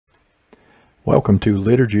Welcome to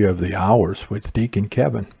Liturgy of the Hours with Deacon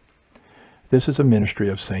Kevin. This is a ministry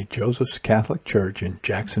of St. Joseph's Catholic Church in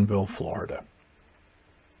Jacksonville, Florida.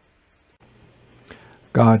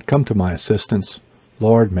 God, come to my assistance.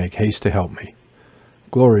 Lord, make haste to help me.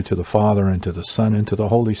 Glory to the Father, and to the Son, and to the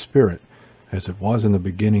Holy Spirit, as it was in the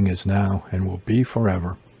beginning, is now, and will be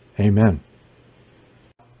forever. Amen.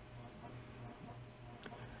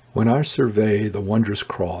 When I survey the wondrous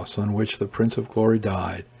cross on which the Prince of Glory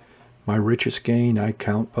died, my richest gain I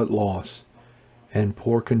count but loss, and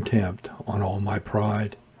pour contempt on all my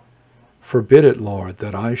pride. Forbid it, Lord,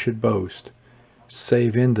 that I should boast,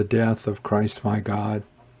 save in the death of Christ my God.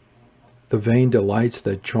 The vain delights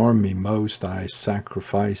that charm me most, I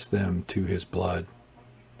sacrifice them to his blood.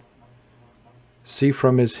 See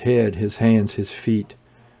from his head, his hands, his feet,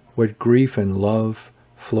 what grief and love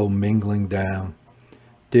flow mingling down.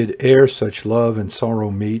 Did e'er such love and sorrow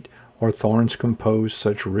meet, or thorns compose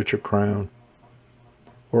such rich a crown?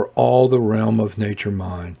 Were all the realm of nature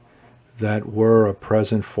mine, that were a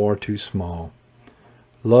present far too small.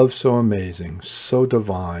 Love so amazing, so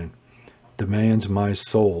divine, demands my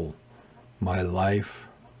soul, my life,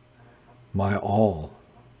 my all.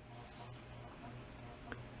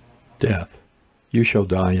 Death, you shall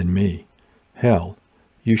die in me. Hell,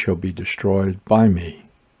 you shall be destroyed by me.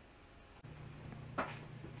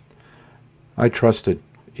 I trusted,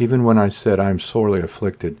 even when I said I am sorely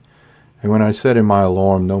afflicted, and when I said in my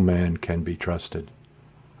alarm no man can be trusted.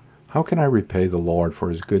 How can I repay the Lord for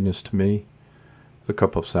his goodness to me? The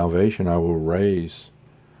cup of salvation I will raise.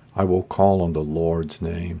 I will call on the Lord's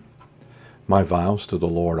name. My vows to the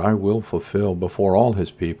Lord I will fulfill before all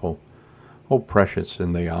his people. Oh, precious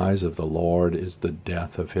in the eyes of the Lord is the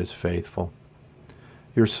death of his faithful.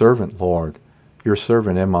 Your servant, Lord, your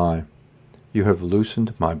servant am I. You have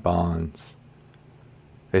loosened my bonds.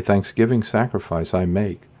 A thanksgiving sacrifice I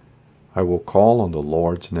make. I will call on the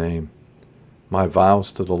Lord's name. My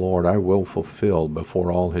vows to the Lord I will fulfill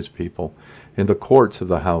before all his people, in the courts of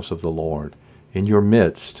the house of the Lord, in your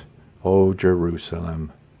midst, O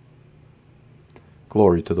Jerusalem.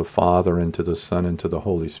 Glory to the Father, and to the Son, and to the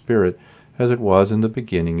Holy Spirit, as it was in the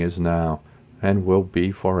beginning, is now, and will be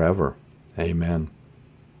forever. Amen.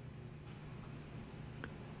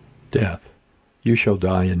 Death, you shall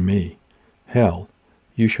die in me. Hell,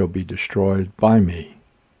 you shall be destroyed by me.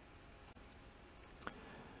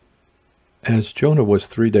 As Jonah was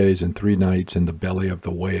 3 days and 3 nights in the belly of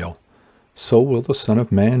the whale, so will the Son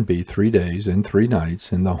of Man be 3 days and 3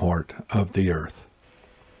 nights in the heart of the earth.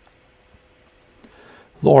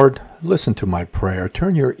 Lord, listen to my prayer.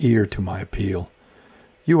 Turn your ear to my appeal.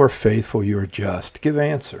 You are faithful, you are just. Give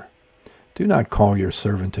answer. Do not call your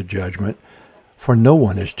servant to judgment, for no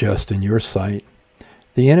one is just in your sight.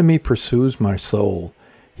 The enemy pursues my soul.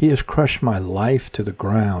 He has crushed my life to the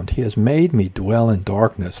ground. He has made me dwell in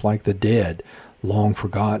darkness like the dead, long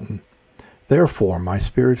forgotten. Therefore my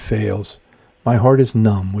spirit fails. My heart is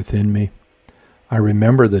numb within me. I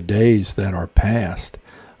remember the days that are past.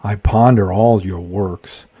 I ponder all your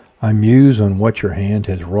works. I muse on what your hand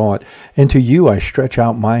has wrought, and to you I stretch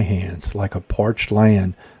out my hands. Like a parched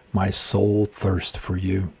land, my soul thirsts for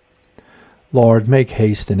you. Lord, make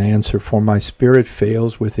haste and answer, for my spirit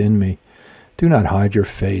fails within me. Do not hide your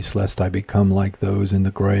face, lest I become like those in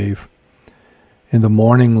the grave. In the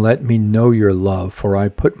morning let me know your love, for I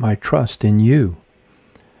put my trust in you.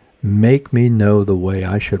 Make me know the way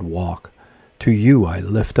I should walk. To you I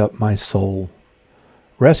lift up my soul.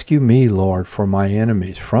 Rescue me, Lord, from my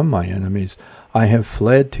enemies. I have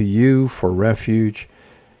fled to you for refuge.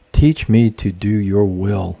 Teach me to do your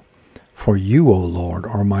will. For you, O Lord,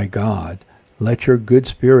 are my God. Let your good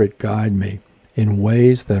spirit guide me in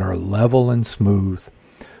ways that are level and smooth.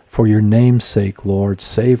 For your name's sake, Lord,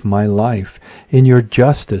 save my life. In your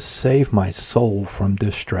justice, save my soul from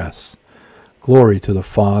distress. Glory to the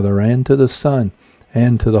Father, and to the Son,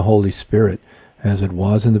 and to the Holy Spirit, as it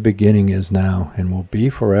was in the beginning, is now, and will be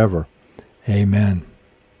forever. Amen.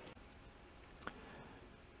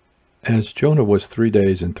 As Jonah was 3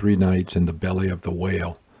 days and 3 nights in the belly of the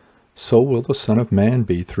whale, so will the Son of Man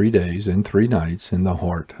be 3 days and 3 nights in the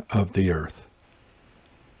heart of the earth.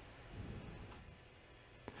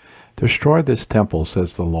 Destroy this temple,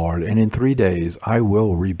 says the Lord, and in 3 days I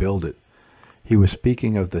will rebuild it. He was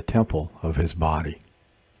speaking of the temple of his body.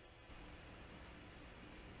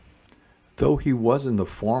 Though he was in the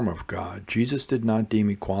form of God, Jesus did not deem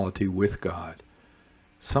equality with God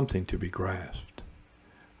something to be grasped.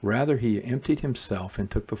 Rather, he emptied himself and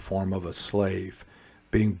took the form of a slave,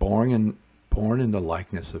 being born in the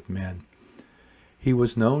likeness of men. He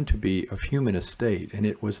was known to be of human estate, and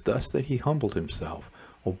it was thus that he humbled himself,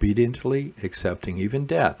 obediently accepting even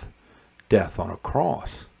death, death on a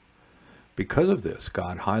cross. Because of this,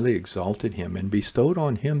 God highly exalted him and bestowed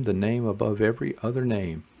on him the name above every other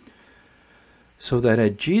name, so that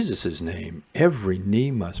at Jesus' name every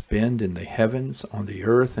knee must bend in the heavens, on the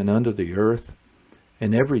earth, and under the earth,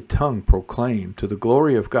 and every tongue proclaim to the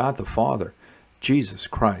glory of God the Father, Jesus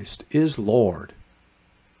Christ is Lord.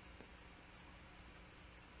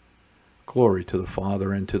 Glory to the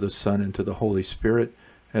Father, and to the Son, and to the Holy Spirit,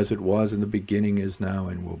 as it was in the beginning, is now,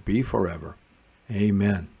 and will be forever.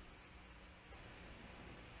 Amen.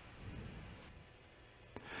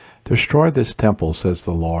 Destroy this temple, says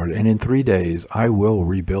the Lord, and in 3 days I will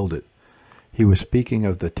rebuild it. He was speaking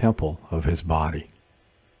of the temple of his body.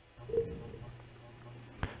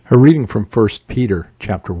 A reading from 1 Peter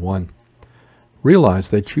chapter 1. Realize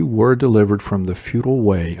that you were delivered from the futile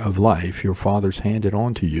way of life your fathers handed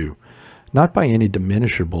on to you, not by any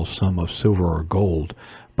diminishable sum of silver or gold,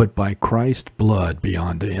 but by Christ's blood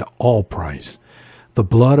beyond all price, the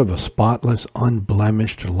blood of a spotless,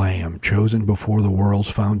 unblemished Lamb chosen before the world's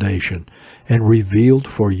foundation and revealed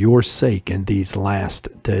for your sake in these last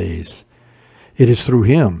days. It is through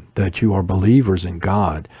him that you are believers in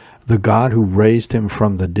God, the God who raised him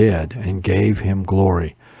from the dead and gave him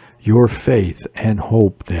glory. Your faith and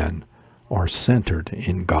hope, then, are centered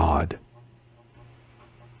in God.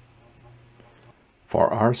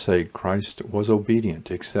 For our sake Christ was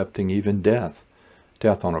obedient, accepting even death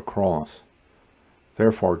on a cross.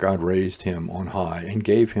 Therefore God raised him on high and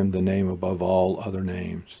gave him the name above all other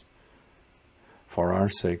names. For our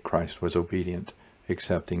sake Christ was obedient,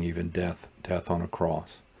 accepting even death on a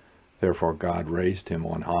cross. Therefore God raised him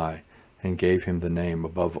on high and gave him the name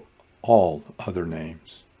above all other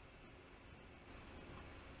names.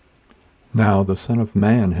 Now the Son of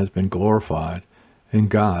Man has been glorified, and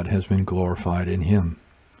God has been glorified in him.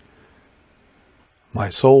 My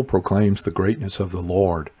soul proclaims the greatness of the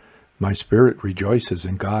Lord. My spirit rejoices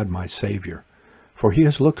in God my Savior, for he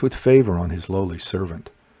has looked with favor on his lowly servant.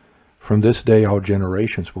 From this day all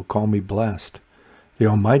generations will call me blessed. The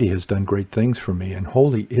Almighty has done great things for me, and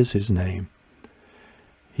holy is his name.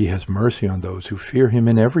 He has mercy on those who fear him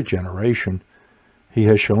in every generation. He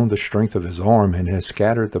has shown the strength of his arm, and has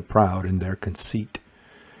scattered the proud in their conceit.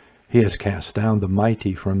 He has cast down the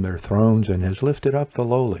mighty from their thrones, and has lifted up the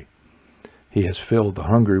lowly. He has filled the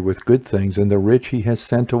hungry with good things, and the rich he has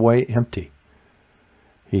sent away empty.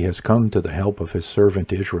 He has come to the help of his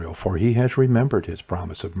servant Israel, for he has remembered his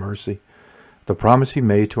promise of mercy, the promise he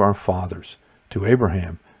made to our fathers, to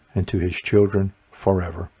Abraham, and to his children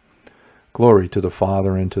forever. Glory to the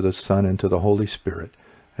Father, and to the Son, and to the Holy Spirit,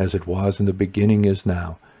 as it was in the beginning, is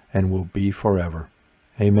now, and will be forever.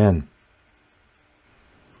 Amen.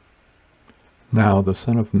 Now the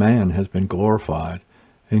Son of Man has been glorified,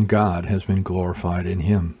 and God has been glorified in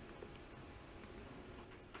him.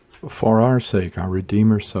 For our sake our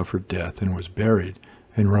Redeemer suffered death, and was buried,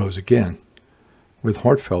 and rose again. With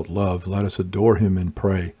heartfelt love let us adore him and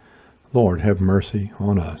pray, Lord, have mercy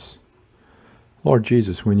on us. Lord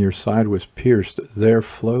Jesus, when your side was pierced, there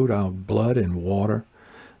flowed out blood and water,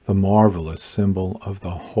 the marvelous symbol of the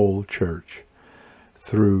whole church.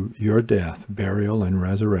 Through your death, burial, and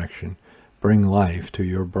resurrection, bring life to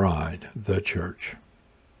your bride, the church.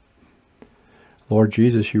 Lord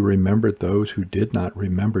Jesus, you remembered those who did not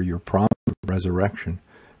remember your promise of resurrection.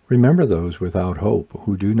 Remember those without hope,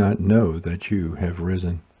 who do not know that you have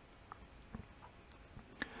risen.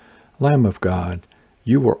 Lamb of God,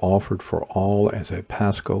 you were offered for all as a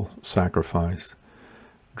paschal sacrifice.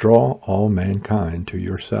 Draw all mankind to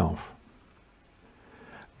yourself.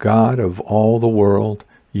 God of all the world,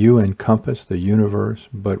 you encompassed the universe,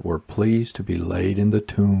 but were pleased to be laid in the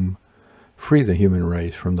tomb. Free the human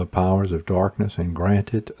race from the powers of darkness, and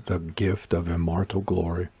grant it the gift of immortal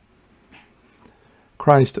glory.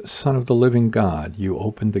 Christ, Son of the living God, you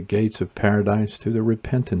opened the gates of paradise to the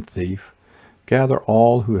repentant thief. Gather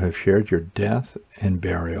all who have shared your death and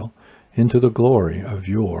burial into the glory of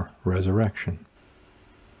your resurrection.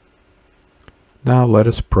 Now let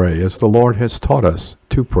us pray as the Lord has taught us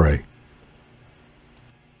to pray.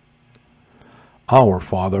 Our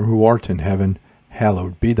Father, who art in heaven,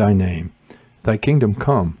 hallowed be thy name. Thy kingdom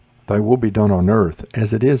come, thy will be done on earth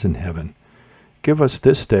as it is in heaven. Give us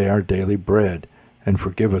this day our daily bread, and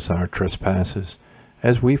forgive us our trespasses,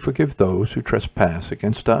 as we forgive those who trespass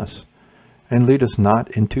against us. And lead us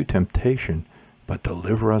not into temptation, but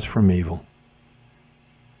deliver us from evil.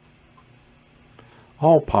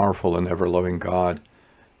 All-powerful and ever-loving God,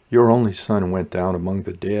 your only Son went down among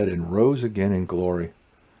the dead and rose again in glory.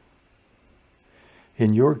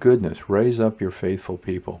 In your goodness, raise up your faithful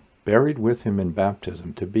people, buried with him in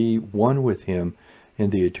baptism, to be one with him in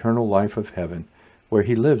the eternal life of heaven, where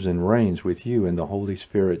he lives and reigns with you in the Holy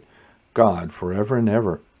Spirit, God, forever and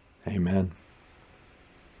ever. Amen.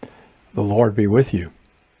 The Lord be with you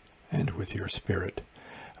and with your spirit.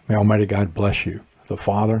 May Almighty God bless you, the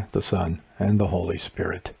Father, the Son, and the Holy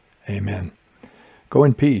Spirit. Amen. Go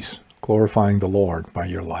in peace, glorifying the Lord by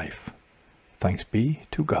your life. Thanks be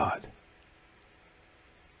to God.